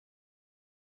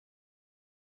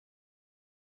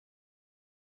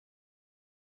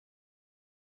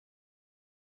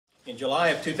In July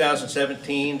of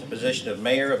 2017, the position of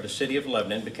mayor of the city of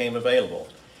Lebanon became available,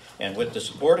 and with the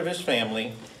support of his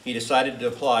family, he decided to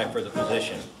apply for the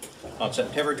position. On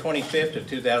September 25th of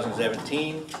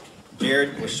 2017,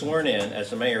 Jared was sworn in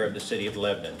as the mayor of the city of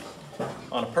Lebanon.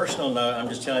 On a personal note, I'm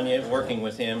just telling you, working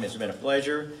with him has been a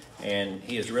pleasure, and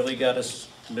he has really got us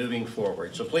moving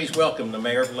forward. So please welcome the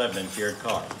mayor of Lebanon, Jared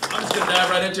Carr. I'm just going to dive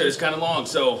right into it. It's kind of long.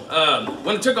 So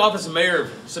when I took office as mayor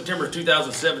of September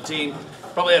 2017,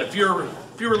 probably had a fewer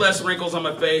less wrinkles on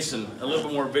my face and a little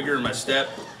bit more vigor in my step.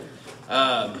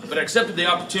 But I accepted the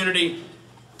opportunity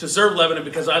to serve Lebanon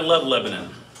because I love Lebanon.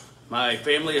 My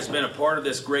family has been a part of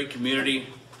this great community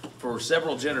for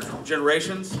several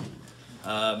generations.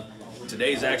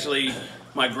 Today's actually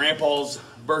my grandpa's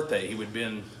birthday. He would have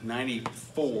been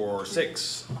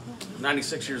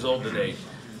 96 years old today.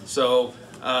 So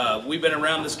we've been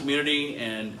around this community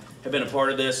and have been a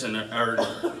part of this and are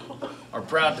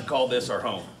proud to call this our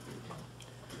home.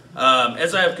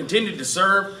 As I have continued to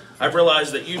serve, I've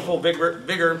realized that youthful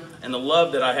vigor and the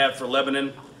love that I have for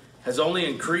Lebanon has only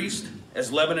increased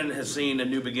as Lebanon has seen a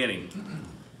new beginning.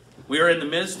 We are in the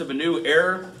midst of a new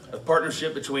era of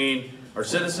partnership between our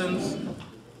citizens,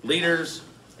 leaders,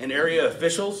 and area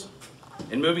officials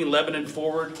in moving Lebanon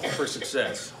forward for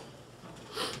success.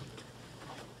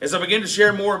 As I begin to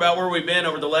share more about where we've been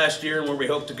over the last year and where we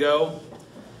hope to go,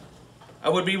 I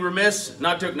would be remiss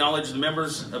not to acknowledge the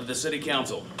members of the City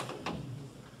Council.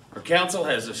 Our council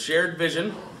has a shared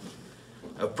vision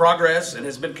of progress and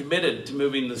has been committed to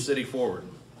moving the city forward.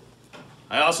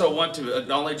 I also want to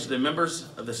acknowledge the members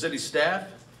of the city staff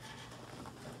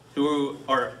who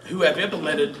have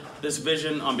implemented this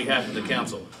vision on behalf of the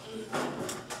council.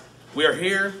 We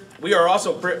are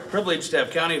also privileged to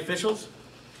have county officials,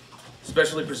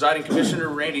 especially Presiding Commissioner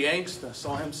Randy Angst. I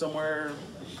saw him somewhere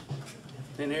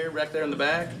in here, back there in the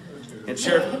back. And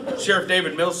Sheriff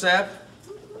David Millsap,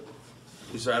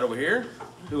 he's right over here,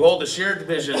 who hold the shared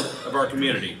vision of our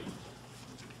community.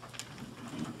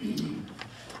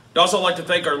 I'd also like to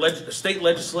thank our state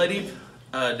legislative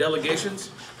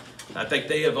delegations. I think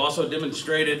they have also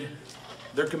demonstrated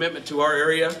their commitment to our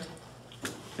area.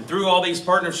 And through all these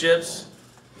partnerships,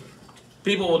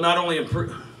 people will not only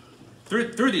improve,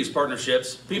 through these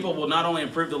partnerships, people will not only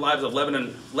improve the lives of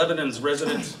Lebanon's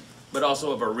residents, but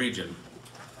also of our region.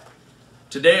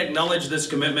 Today, I acknowledge this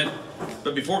commitment,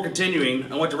 but before continuing,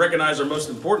 I want to recognize our most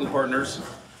important partners,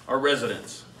 our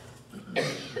residents,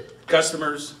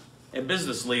 customers, and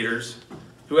business leaders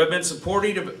who have been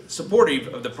supportive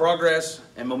of the progress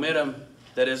and momentum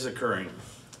that is occurring.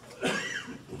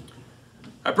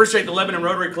 I appreciate the Lebanon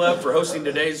Rotary Club for hosting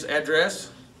today's address.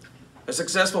 A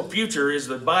successful future is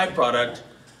the byproduct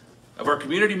of our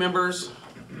community members,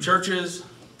 churches,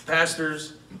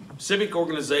 pastors, civic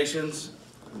organizations,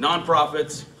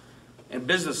 nonprofits, and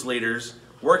business leaders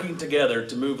working together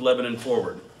to move Lebanon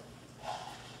forward.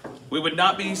 We would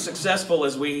not be successful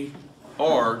as we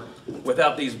are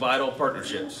without these vital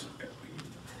partnerships.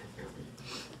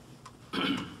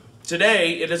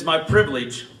 Today, it is my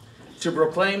privilege to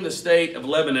proclaim the state of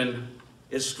Lebanon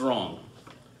is strong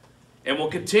and will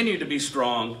continue to be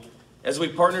strong as we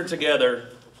partner together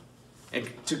and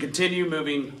to continue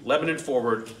moving Lebanon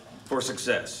forward for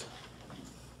success.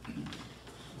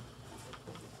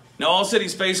 Now, all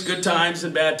cities face good times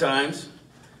and bad times.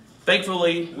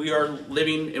 Thankfully, we are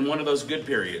living in one of those good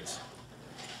periods.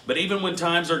 But even when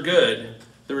times are good,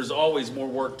 there is always more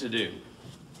work to do.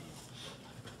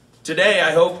 Today,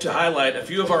 I hope to highlight a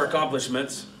few of our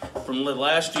accomplishments from the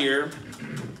last year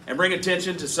and bring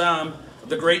attention to some of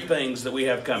the great things that we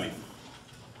have coming.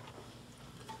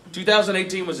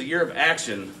 2018 was a year of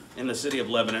action in the city of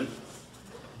Lebanon.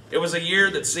 It was a year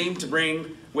that seemed to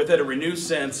bring with it a renewed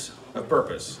sense of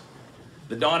purpose,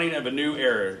 the dawning of a new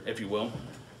era, if you will.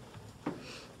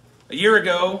 A year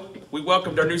ago, we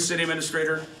welcomed our new city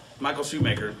administrator, Michael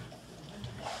Shoemaker,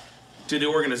 to the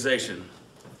organization.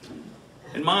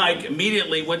 And Mike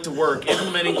immediately went to work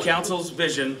implementing council's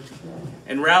vision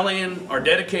and rallying our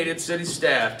dedicated city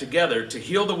staff together to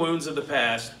heal the wounds of the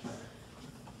past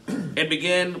and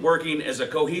begin working as a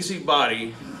cohesive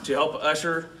body to help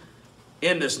usher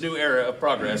in this new era of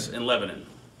progress in Lebanon.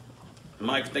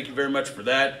 Mike, thank you very much for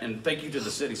that, and thank you to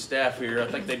the city staff here. I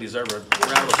think they deserve a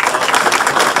round of applause.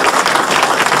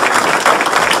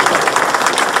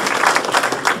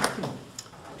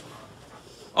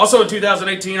 Also in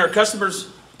 2018, our customers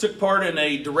took part in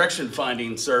a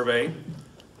direction-finding survey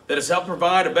that has helped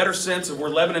provide a better sense of where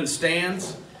Lebanon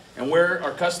stands and where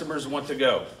our customers want to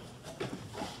go.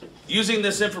 Using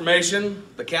this information,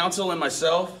 the council and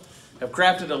myself have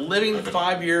crafted a living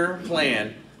 5-year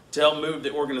plan to help move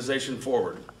the organization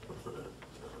forward.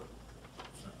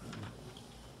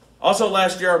 Also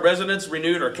last year, our residents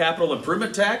renewed our capital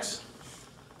improvement tax,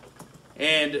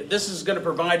 and this is going to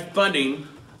provide funding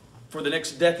for the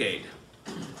next decade.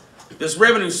 This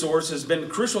revenue source has been a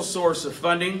crucial source of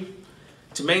funding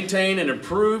to maintain and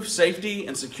improve safety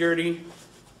and security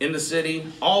in the city,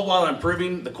 all while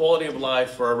improving the quality of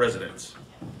life for our residents.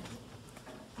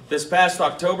 This past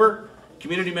October,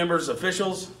 community members,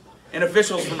 officials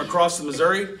from across the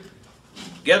Missouri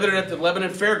gathered at the Lebanon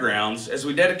Fairgrounds as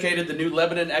we dedicated the new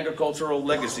Lebanon Agricultural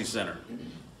Legacy Center.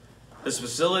 This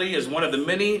facility is one of the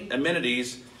many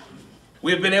amenities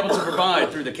we have been able to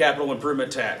provide through the capital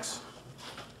improvement tax.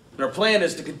 And our plan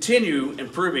is to continue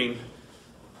improving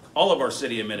all of our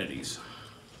city amenities.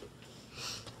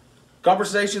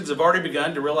 Conversations have already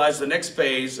begun to realize the next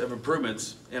phase of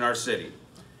improvements in our city.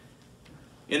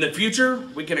 In the future,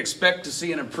 we can expect to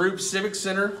see an improved civic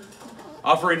center,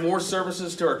 offering more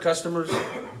services to our customers,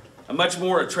 a much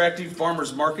more attractive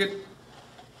farmers market,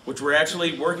 which we're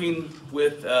actually working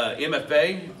with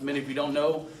MFA, many of you don't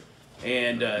know,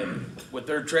 and with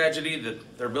their tragedy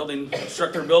that they're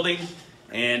struck their building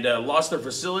and lost their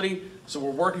facility. So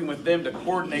we're working with them to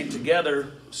coordinate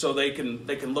together so they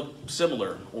can look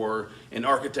similar, or in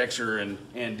architecture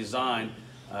and design,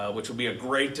 which will be a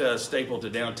great staple to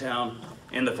downtown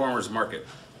and the farmers market.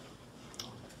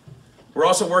 We're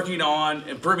also working on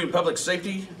improving public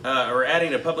safety, or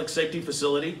adding a public safety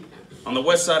facility on the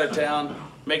west side of town,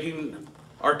 making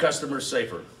our customers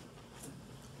safer.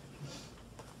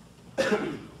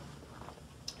 Through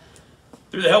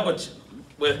the help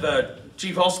with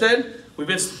Chief Halstead, we've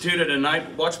instituted a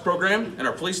night watch program in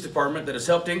our police department that has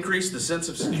helped increase the sense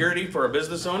of security for our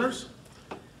business owners.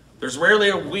 There's rarely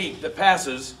a week that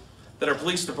passes that our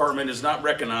police department is not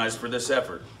recognized for this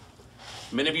effort.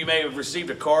 Many of you may have received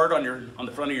a card on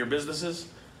the front of your businesses,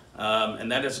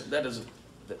 and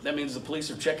that means the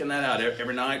police are checking that out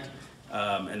every night,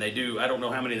 and they do. I don't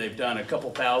know how many they've done, a couple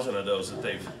thousand of those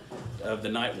that of the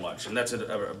night watch, and that's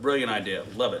a brilliant idea.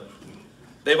 Love it.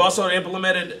 They've also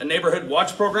implemented a neighborhood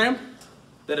watch program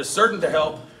that is certain to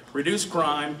help reduce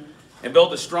crime and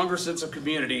build a stronger sense of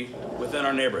community within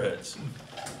our neighborhoods.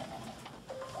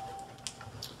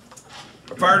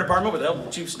 Our fire department, with the help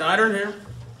of Chief Snyder here,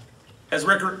 has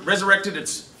resurrected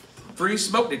its free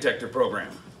smoke detector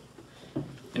program.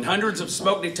 And hundreds of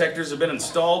smoke detectors have been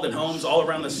installed in homes all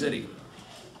around the city.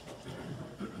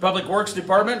 Public Works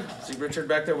Department, see Richard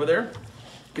back over there,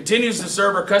 continues to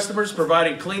serve our customers,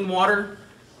 providing clean water,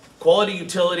 quality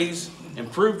utilities,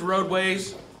 improved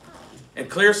roadways, and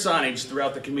clear signage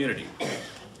throughout the community.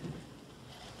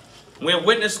 We have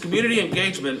witnessed community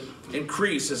engagement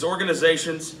increase as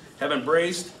organizations have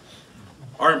embraced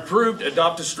our improved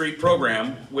Adopt a Street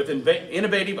program with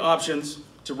innovative options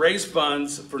to raise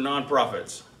funds for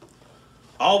nonprofits,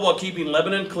 all while keeping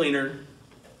Lebanon cleaner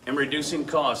and reducing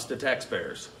costs to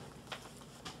taxpayers.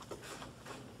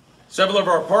 Several of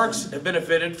our parks have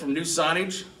benefited from new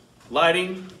signage,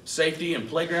 lighting, safety, and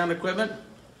playground equipment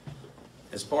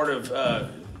as part of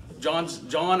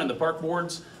John and the park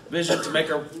board's vision to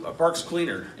make our parks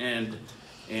cleaner and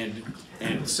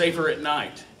safer at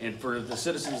night, and for the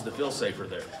citizens to feel safer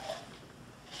there.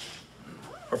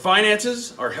 Our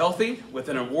finances are healthy, with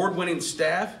an award-winning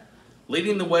staff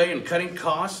leading the way in cutting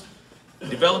costs,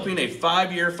 developing a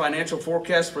 5-year financial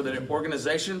forecast for the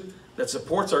organization that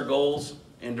supports our goals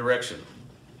and direction.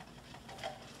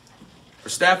 Our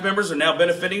staff members are now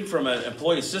benefiting from an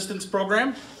employee assistance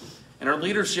program, and our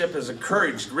leadership has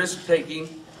encouraged risk-taking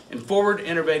and forward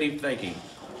innovative thinking.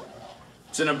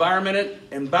 It's an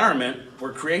environment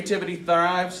where creativity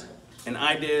thrives and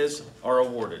ideas are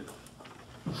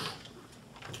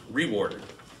rewarded.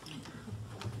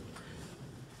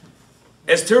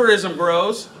 As tourism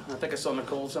grows, I think I saw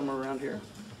Nicole somewhere around here.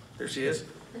 There she is.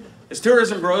 As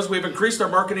tourism grows, we've increased our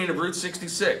marketing of Route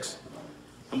 66,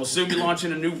 and we'll soon be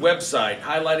launching a new website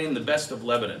highlighting the best of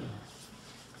Lebanon.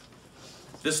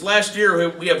 This last year,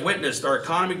 we have witnessed our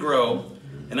economy grow,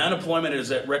 and unemployment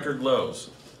is at record lows.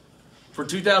 For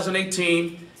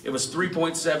 2018, it was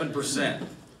 3.7%.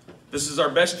 This is our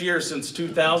best year since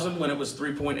 2000, when it was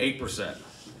 3.8%.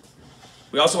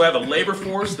 We also have a labor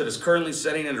force that is currently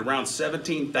sitting at around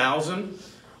 17,000,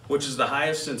 which is the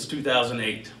highest since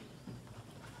 2008.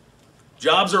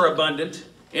 Jobs are abundant,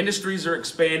 industries are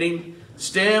expanding,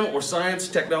 STEM, or science,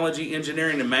 technology,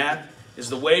 engineering, and math is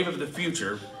the wave of the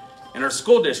future, and our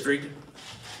school district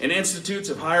and institutes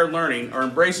of higher learning are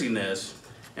embracing this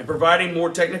and providing more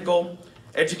technical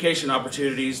education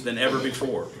opportunities than ever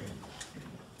before.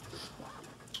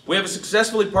 We have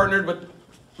successfully partnered with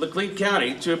Leclerc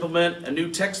County to implement a new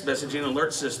text messaging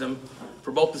alert system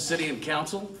for both the city and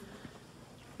council.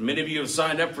 Many of you have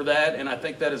signed up for that, and I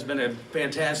think that has been a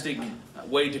fantastic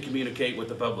way to communicate with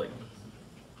the public.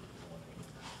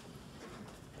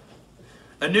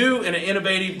 A new and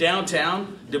innovative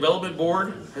downtown development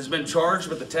board has been charged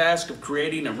with the task of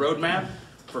creating a roadmap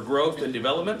for growth and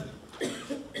development.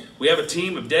 We have a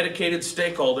team of dedicated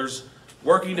stakeholders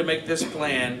working to make this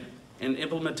plan and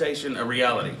implementation a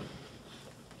reality.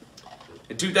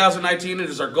 In 2019, it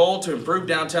is our goal to improve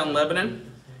downtown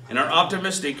Lebanon, and are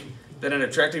optimistic that an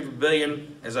attractive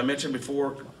pavilion, as I mentioned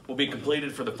before, will be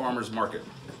completed for the farmers market.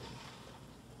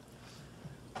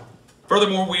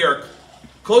 Furthermore, we are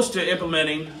close to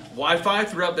implementing Wi-Fi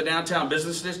throughout the downtown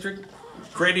business district,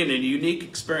 creating a unique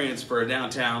experience for a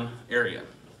downtown area.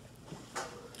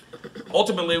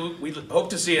 Ultimately, we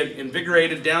hope to see an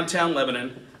invigorated downtown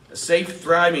Lebanon, a safe,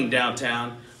 thriving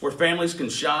downtown where families can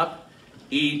shop,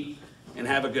 eat, and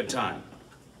have a good time.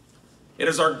 It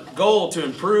is our goal to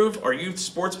improve our youth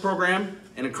sports program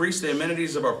and increase the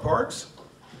amenities of our parks,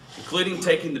 including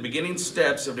taking the beginning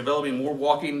steps of developing more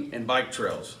walking and bike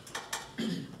trails.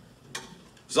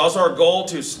 It's also our goal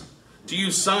to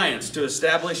use science to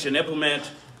establish and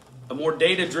implement a more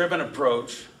data-driven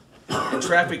approach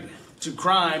to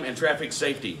crime and traffic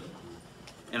safety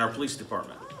in our police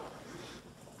department.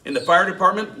 In the fire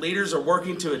department, leaders are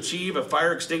working to achieve a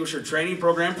fire extinguisher training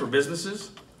program for businesses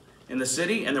in the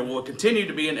city, and there will continue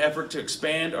to be an effort to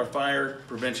expand our fire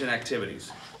prevention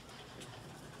activities.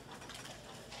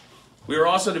 We are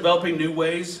also developing new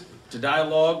ways to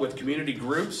dialogue with community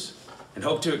groups and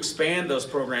hope to expand those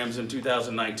programs in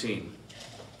 2019.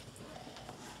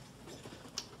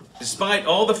 Despite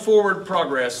all the forward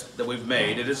progress that we've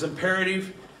made, it is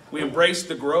imperative we embrace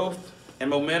the growth and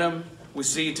momentum we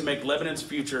see to make Lebanon's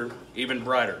future even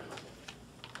brighter.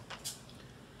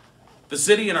 The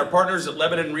city and our partners at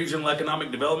Lebanon Regional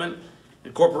Economic Development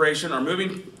and Corporation are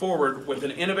moving forward with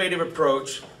an innovative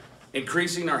approach,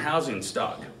 increasing our housing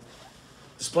stock.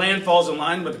 This plan falls in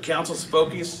line with the Council's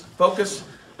focus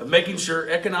of making sure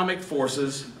economic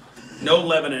forces know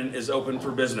Lebanon is open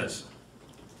for business.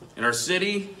 In our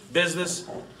city, business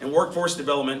and workforce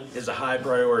development is a high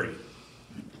priority.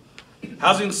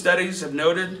 Housing studies have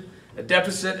noted a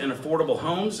deficit in affordable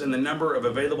homes and the number of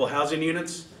available housing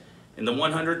units in the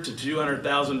 $100,000 to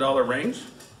 $200,000 range.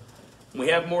 We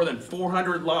have more than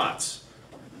 400 lots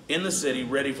in the city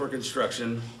ready for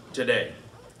construction today,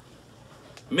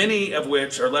 many of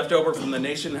which are left over from the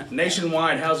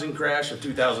nationwide housing crash of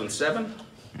 2007.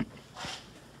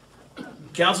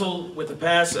 Council, with the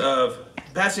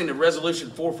passing of Resolution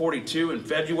 442 in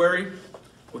February,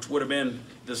 which would have been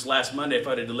this last Monday if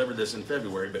I'd have delivered this in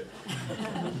February, but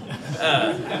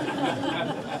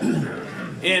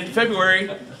in February,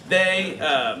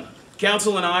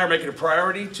 Council and I are making a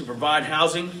priority to provide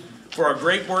housing for our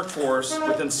great workforce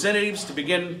with incentives to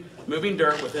begin moving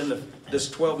dirt within this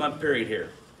 12-month period here,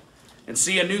 and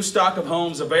see a new stock of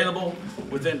homes available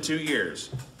within 2 years.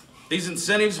 These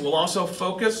incentives will also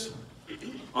focus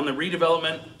on the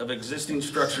redevelopment of existing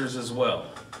structures as well.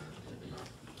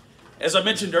 As I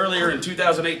mentioned earlier, in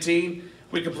 2018,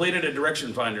 we completed a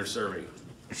direction finder survey.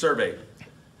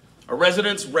 Our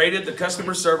residents rated the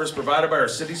customer service provided by our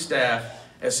city staff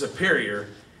as superior,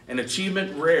 an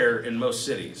achievement rare in most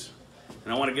cities.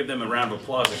 And I want to give them a round of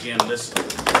applause again. I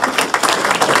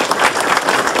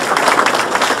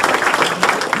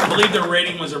believe their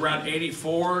rating was around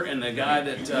 84, and the guy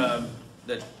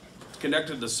that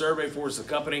conducted the survey for us, the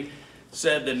company,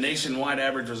 said the nationwide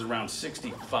average was around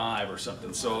 65 or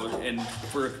something. So, and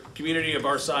for a community of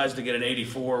our size to get an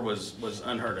 84 was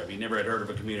unheard of. You never had heard of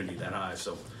a community that high.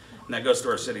 So, and that goes to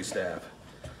our city staff.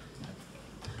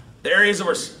 The areas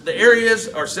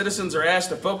our citizens are asked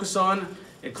to focus on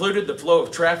included the flow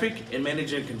of traffic and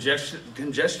managing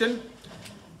congestion,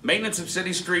 maintenance of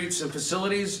city streets and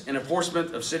facilities, and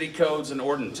enforcement of city codes and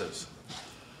ordinances.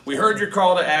 We heard your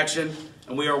call to action,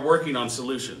 and we are working on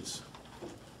solutions.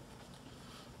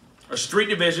 Our street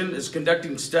division is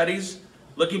conducting studies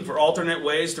looking for alternate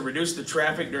ways to reduce the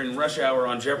traffic during rush hour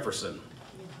on Jefferson.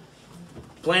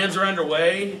 Plans are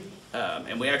underway,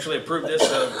 and we actually approved this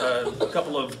a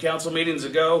couple of council meetings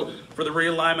ago for the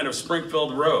realignment of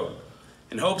Springfield Road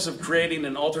in hopes of creating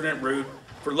an alternate route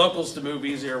for locals to move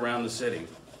easier around the city.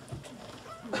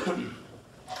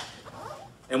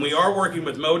 And we are working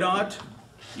with MoDOT,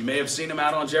 you may have seen them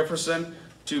out on Jefferson,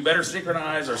 to better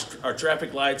synchronize our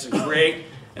traffic lights and create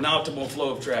an optimal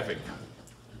flow of traffic.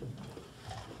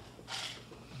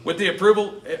 With the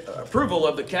approval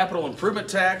of the capital improvement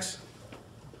tax,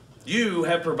 you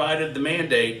have provided the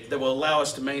mandate that will allow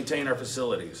us to maintain our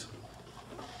facilities.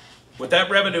 With that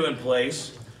revenue in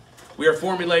place, we are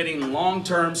formulating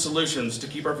long-term solutions to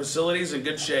keep our facilities in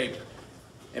good shape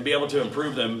and be able to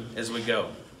improve them as we go.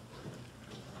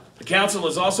 The council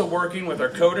is also working with our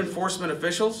code enforcement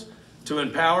officials to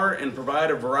empower and provide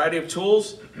a variety of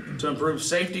tools to improve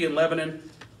safety in Lebanon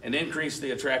and increase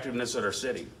the attractiveness of our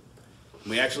city.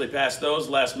 We actually passed those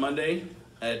last Monday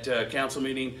at a council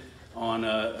meeting on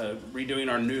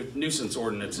redoing our nuisance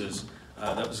ordinances.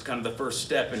 That was kind of the first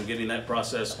step in getting that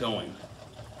process going.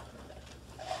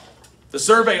 The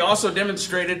survey also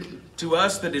demonstrated to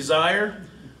us the desire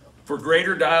for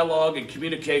greater dialogue and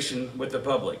communication with the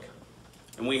public,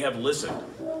 and we have listened.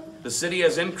 The city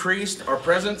has increased our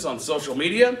presence on social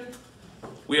media.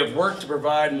 We have worked to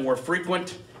provide more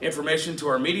frequent information to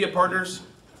our media partners.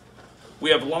 We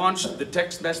have launched the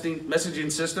text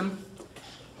messaging system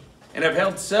and have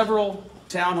held several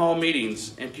town hall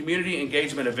meetings and community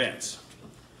engagement events.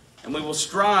 And we will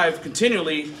strive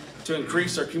continually to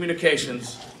increase our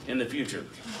communications in the future.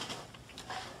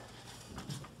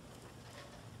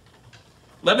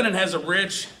 Lebanon has a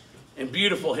rich and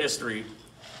beautiful history,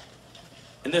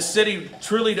 and this city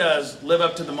truly does live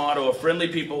up to the motto of friendly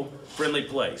people, friendly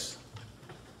place.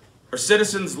 Our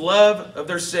citizens' love of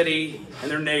their city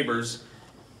and their neighbors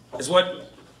is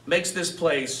what makes this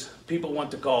place people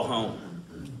want to call home.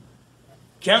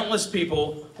 Countless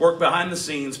people work behind the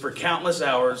scenes for countless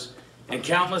hours and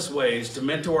countless ways to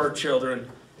mentor our children,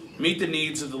 meet the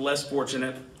needs of the less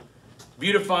fortunate,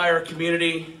 beautify our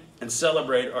community, and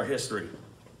celebrate our history.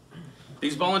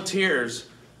 These volunteers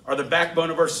are the backbone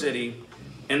of our city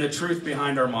and the truth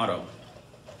behind our motto.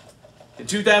 In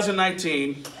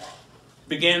 2019,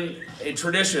 began a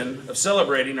tradition of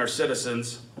celebrating our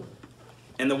citizens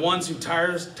and the ones who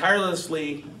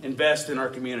tirelessly invest in our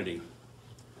community.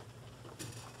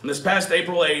 On this past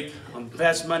April 8th, on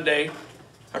past Monday,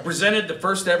 I presented the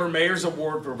first ever Mayor's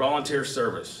Award for Volunteer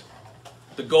Service,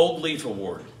 the Gold Leaf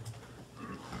Award,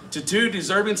 to two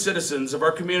deserving citizens of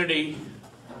our community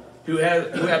who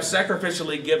have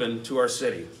sacrificially given to our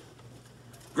city.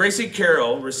 Gracie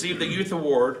Carroll received the Youth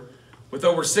Award with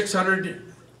over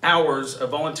 600 hours of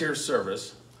volunteer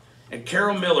service, and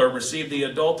Carol Miller received the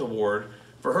Adult Award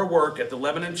for her work at the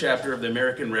Lebanon chapter of the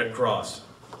American Red Cross.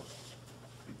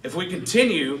 If we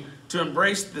continue to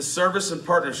embrace this service and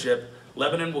partnership,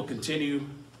 Lebanon will continue,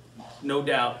 no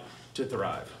doubt, to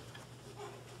thrive.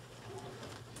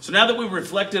 So now that we've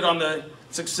reflected on the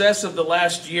success of the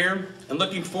last year and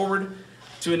looking forward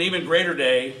to an even greater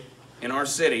day in our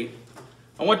city,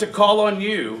 I want to call on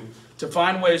you to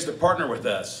find ways to partner with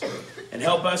us and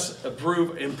help us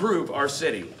improve our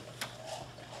city.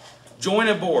 Join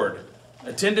a board,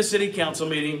 attend a city council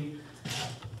meeting.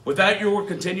 Without your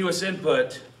continuous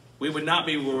input, we would not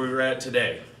be where we're at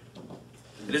today.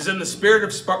 It is in the spirit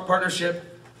of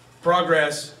partnership,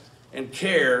 progress, and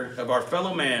care of our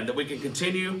fellow man that we can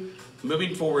continue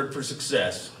moving forward for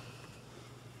success.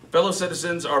 Fellow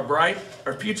citizens, our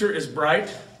future is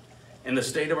bright, and the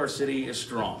state of our city is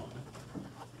strong.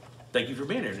 Thank you for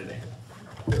being here today.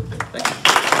 Thank you.